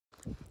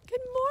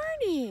Good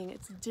morning.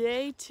 It's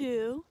day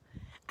 2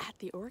 at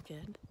the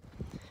Orchid.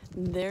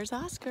 There's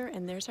Oscar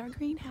and there's our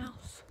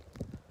greenhouse.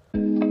 The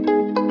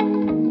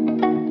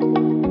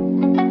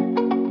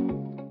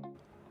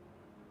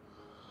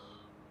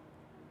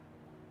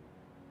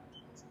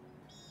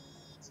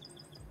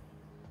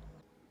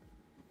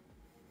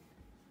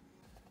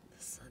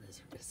sun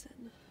is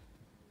risen.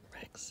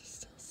 Rex is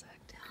still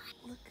sacked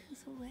down. Look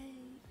who's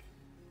awake.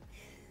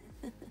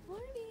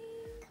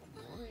 Morning.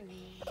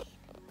 Morning.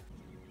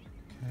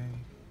 Okay,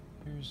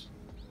 here's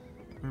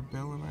where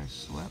Belle and I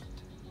slept.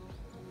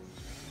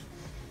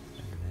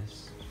 And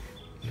this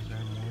is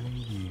our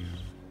morning view.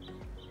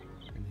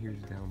 And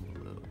here's down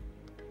below.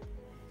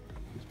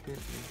 Here's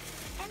Bentley.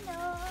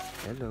 Hello.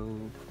 Hello.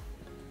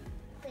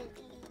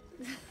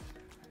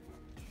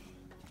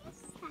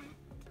 What's that?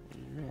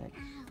 Rex.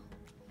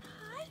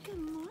 Hi, good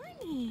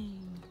morning.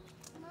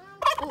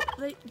 Oh,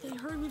 they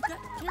heard we've got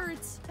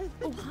carrots.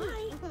 Oh,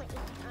 hi.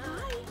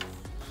 Hi.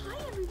 Hi,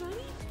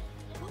 everybody.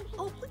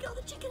 Oh, look at all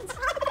the chickens.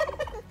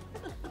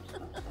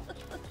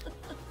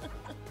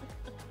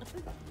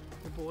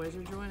 The boys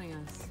are joining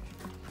us.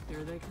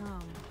 Here they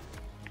come.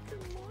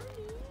 Good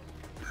morning.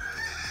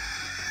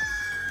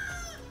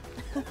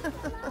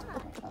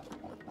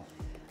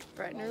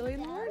 Bright and early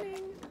in the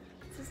morning.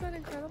 Isn't that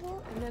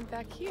incredible? And then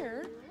back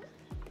here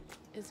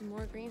is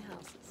more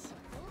greenhouses.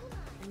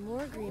 And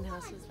more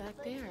greenhouses back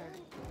there.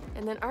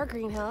 And then our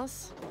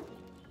greenhouse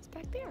is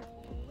back there.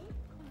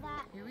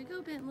 Here we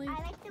go, Bentley. I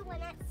like the one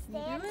that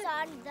stands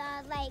on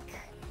the, like,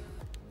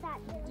 that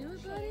Do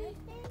it, buddy.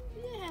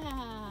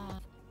 Yeah.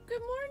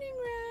 Good morning,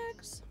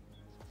 Rex.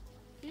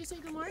 Did you say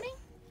good morning?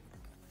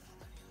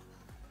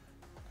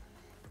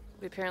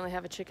 We apparently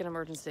have a chicken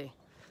emergency.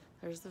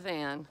 There's the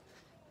van,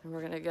 and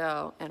we're gonna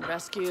go and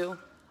rescue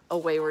a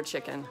wayward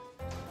chicken.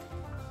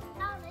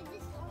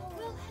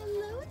 Well,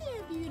 hello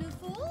there,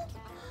 beautiful.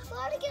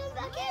 Gotta get him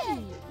back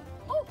in.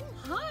 Oh,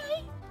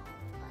 hi.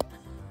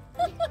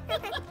 I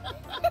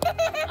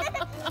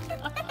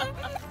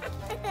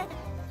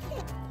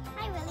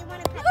really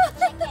want to pet the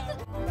chicken.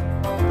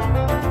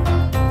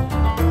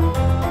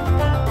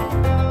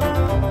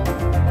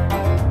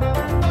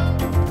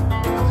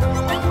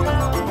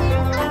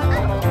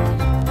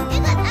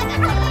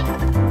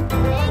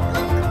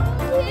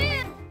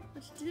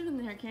 What you doing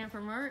there,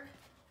 Camper Mark?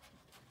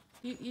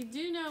 You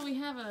do know we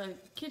have a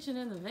kitchen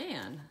in the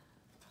van.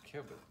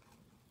 Yeah, but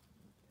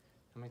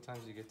how many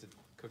times do you get to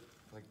cook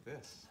like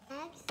this?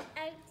 Eggs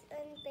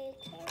and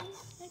bacon.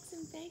 Eggs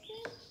and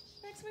bacon?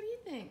 Rex, what do you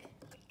think?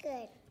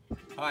 Good.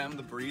 Hi, I'm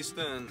the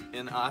barista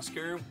and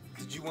Oscar.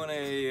 Did you want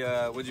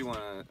a, what'd you want,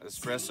 an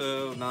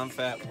espresso,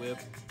 non-fat whip,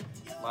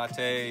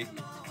 latte,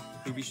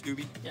 Scooby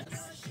Stooby?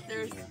 Yes,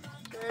 there's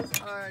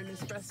our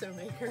Nespresso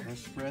maker.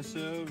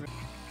 Espresso.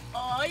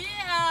 Oh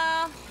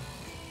yeah!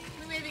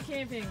 We may be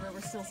camping, but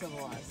we're still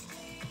civilized.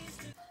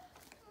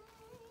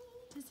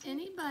 Does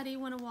anybody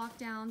want to walk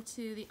down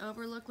to the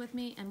overlook with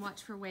me and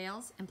watch for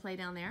whales and play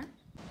down there?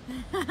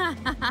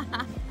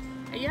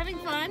 Are you having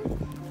fun?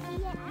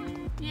 Yeah.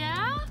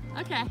 Yeah?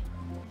 Okay.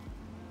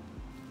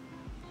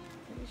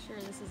 Pretty sure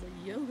this is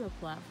a yoga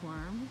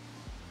platform.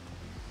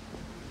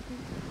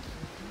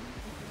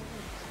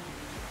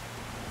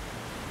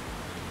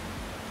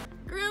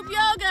 Group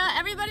yoga!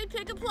 Everybody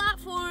pick a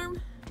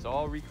platform! It's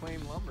all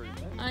reclaimed lumber, isn't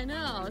it? I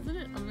know, isn't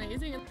it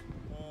amazing?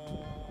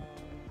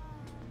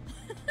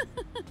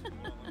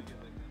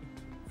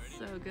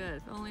 So good,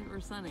 if only it were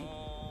sunny.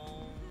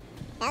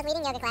 Belle's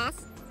leading yoga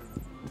class.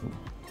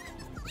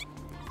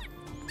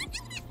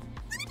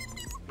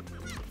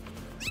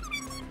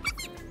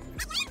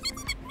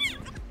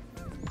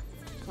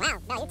 Wow,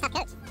 Belle, you're a tough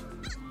coach.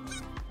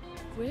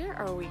 Where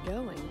are we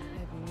going? I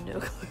have no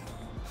clue.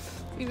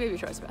 We may be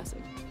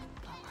trespassing,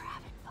 but we're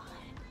having fun.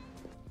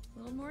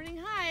 Little morning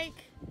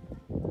hike.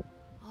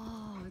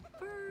 Oh,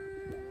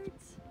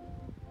 birds.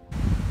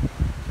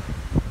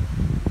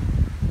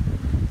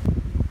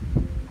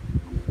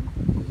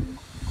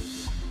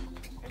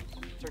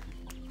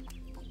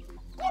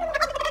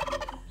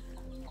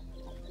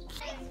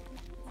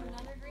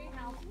 Another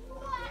greenhouse.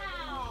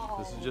 Wow.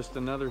 This is just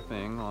another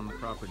thing on the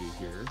property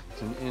here.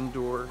 It's an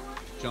indoor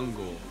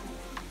jungle.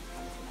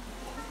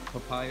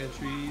 Papaya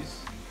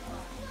trees,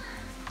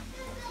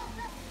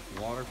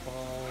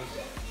 waterfalls.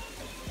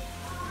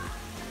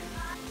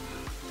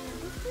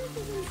 This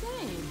is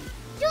insane.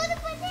 Do the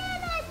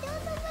bananas! Do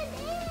the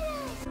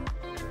bananas!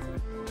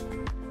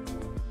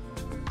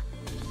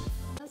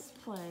 This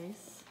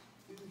place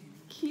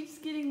keeps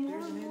getting more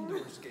and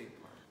more. skate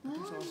park.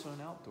 There's also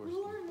an outdoor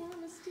More and more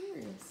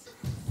mysterious.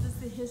 Is this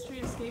the history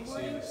of See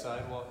skateboarding? the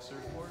sidewalk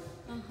surfboard?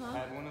 Uh-huh.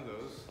 Had one of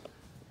those.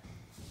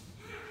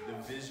 The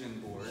vision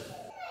board.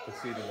 Let's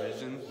see the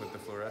vision with the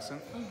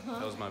fluorescent.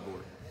 That was my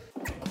board.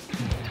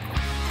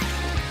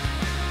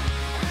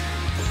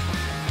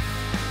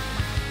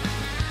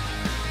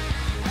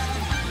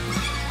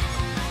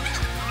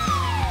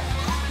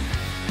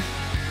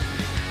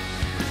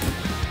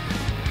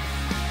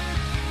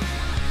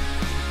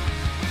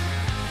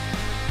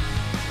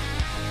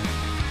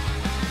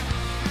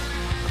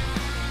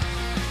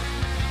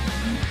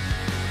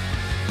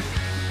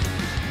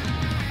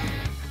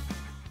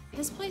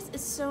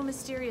 so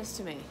mysterious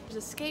to me. There's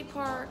a skate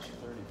park,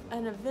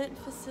 an event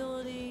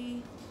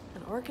facility,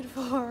 an orchid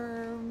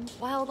farm,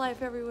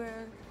 wildlife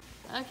everywhere.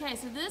 Okay,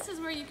 so this is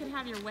where you can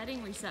have your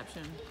wedding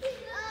reception.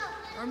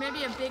 Or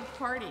maybe a big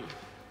party.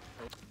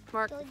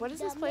 Mark, what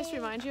does this place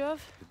remind you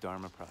of? The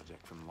Dharma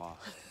Project from Lost.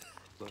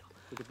 Look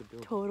at the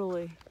building.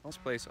 Totally. This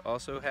place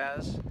also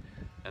has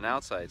an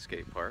outside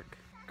skate park.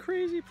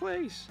 Crazy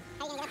place.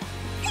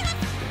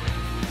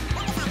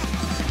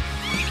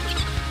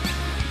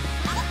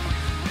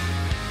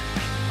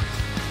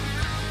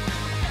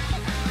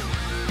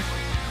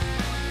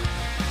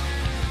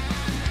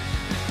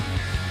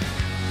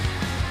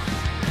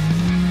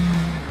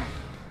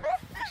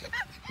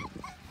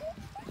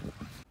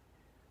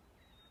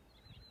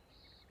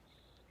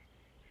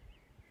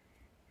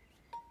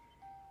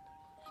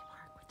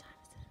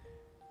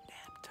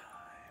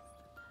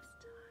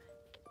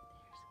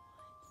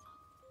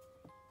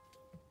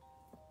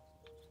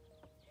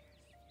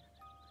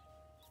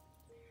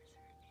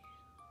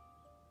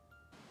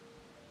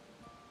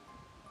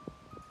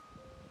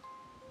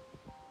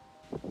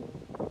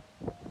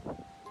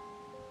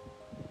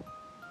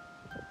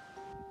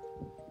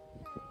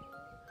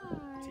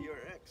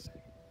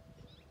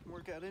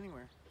 Work out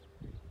anywhere.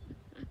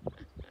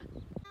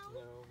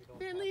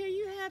 Bentley, are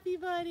you happy,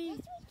 buddy?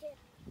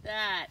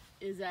 That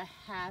is a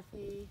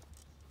happy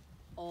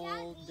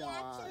old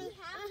dog.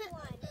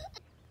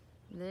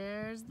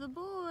 There's the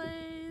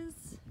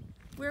boys.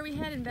 Where are we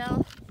heading,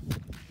 Belle?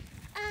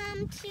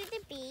 To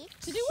the beach.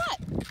 To do what?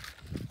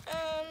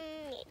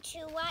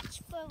 To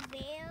watch for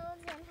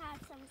whales and have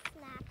some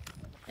snacks.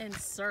 And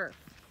surf.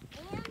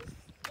 And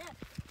stuff.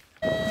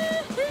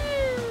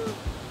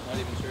 Not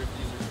even sure if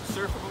these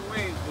are surfable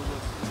waves,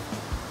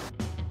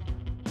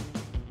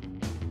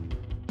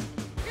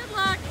 Good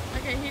luck.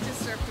 Okay, he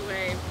just surfed a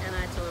wave and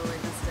I totally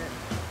missed it.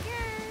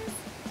 Yes.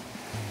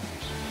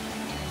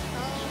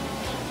 Oh.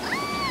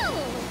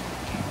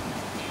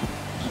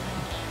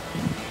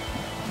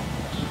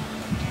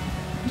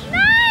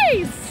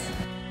 Nice!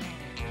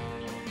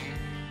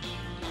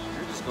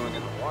 You're just going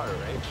in the water,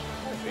 right?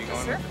 Are you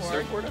going Surfboard. with the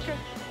surfboard? Okay,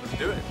 let's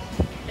do it.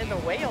 And the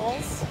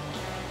whales.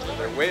 So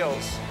they're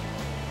whales.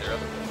 They're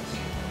other whales.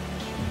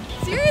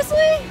 Seriously?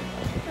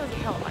 That was a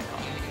hell of my call.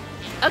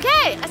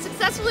 Okay, I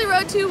successfully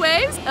rode 2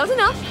 waves. That was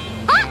enough.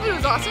 Ah, it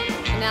was awesome.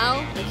 And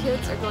now the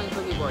kids are going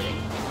boogie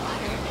boarding.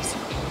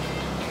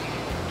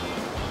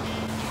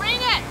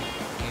 Bring it!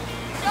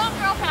 Show 'em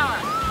girl power.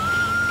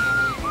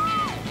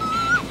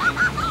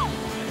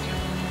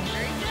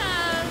 There he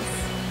goes.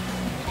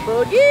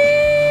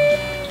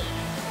 Boogie!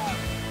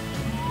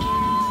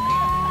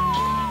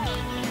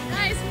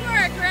 Nice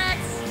work, Rex.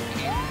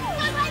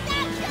 That was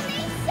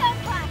actually so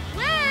fun.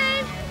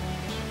 Wave!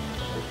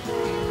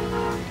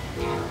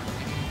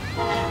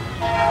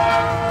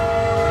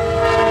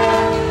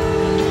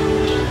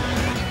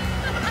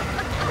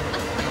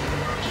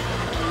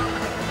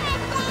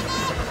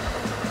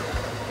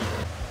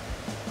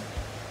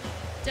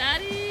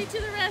 Daddy to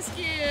the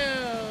rescue!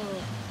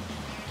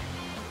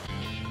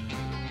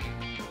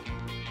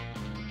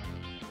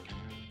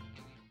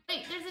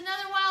 Wait, there's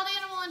another wild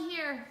animal in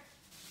here.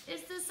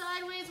 It's the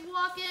sideways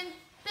walking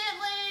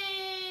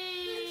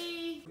Bentley!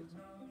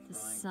 The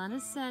sun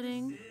is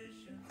setting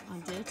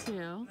on day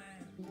 2.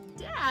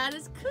 Dad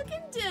is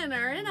cooking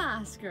dinner in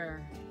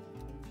Oscar.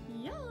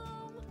 Yum!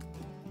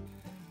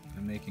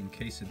 I'm making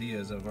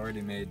quesadillas. I've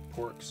already made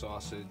pork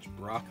sausage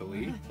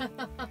broccoli.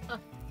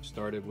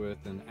 Started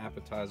with an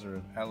appetizer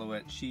of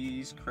alouette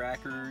cheese,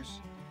 crackers.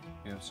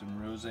 We have some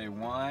rosé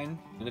wine.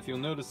 And if you'll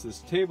notice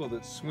this table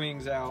that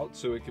swings out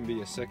so it can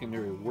be a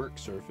secondary work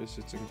surface,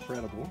 it's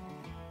incredible.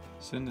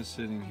 Cinda's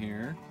sitting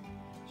here.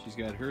 She's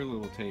got her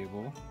little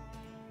table.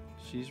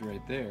 She's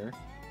right there.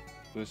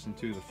 Listen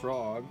to the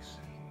frogs.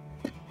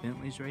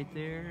 Bentley's right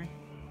there.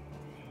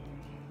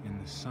 And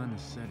the sun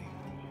is setting.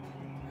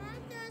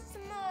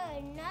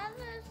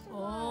 Another s'more.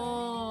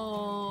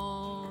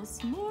 Oh,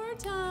 s'more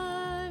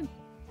time!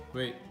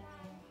 Wait,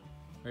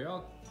 are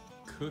y'all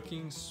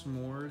cooking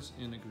s'mores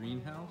in a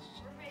greenhouse?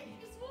 We're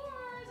making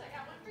s'mores. I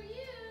got one for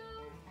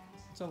you.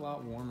 It's a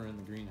lot warmer in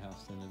the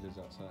greenhouse than it is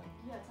outside.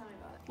 Yeah, tell me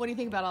about it. What do you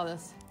think about all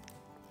this?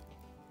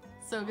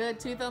 So good.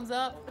 2 thumbs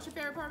up. What's your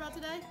favorite part about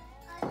today?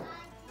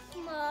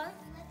 S'more.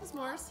 The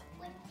s'mores.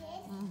 With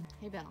this.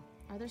 Hey, Belle.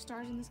 Are there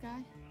stars in the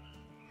sky?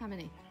 How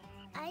many?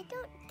 I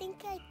don't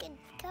think I can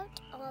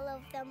count all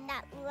of them.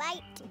 That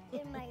light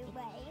in my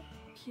way.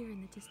 Here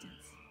in the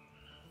distance.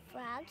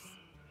 Frogs.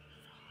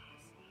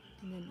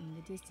 And then in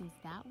the distance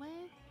that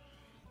way,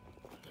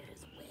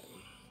 there's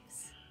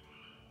waves.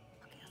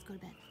 Okay, let's go to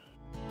bed.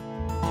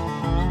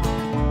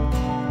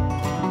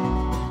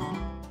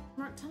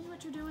 Mark, tell me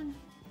what you're doing.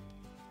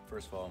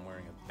 First of all, I'm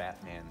wearing a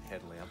Batman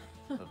headlamp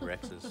of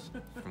Rex's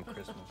from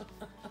Christmas.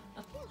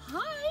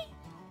 Hi!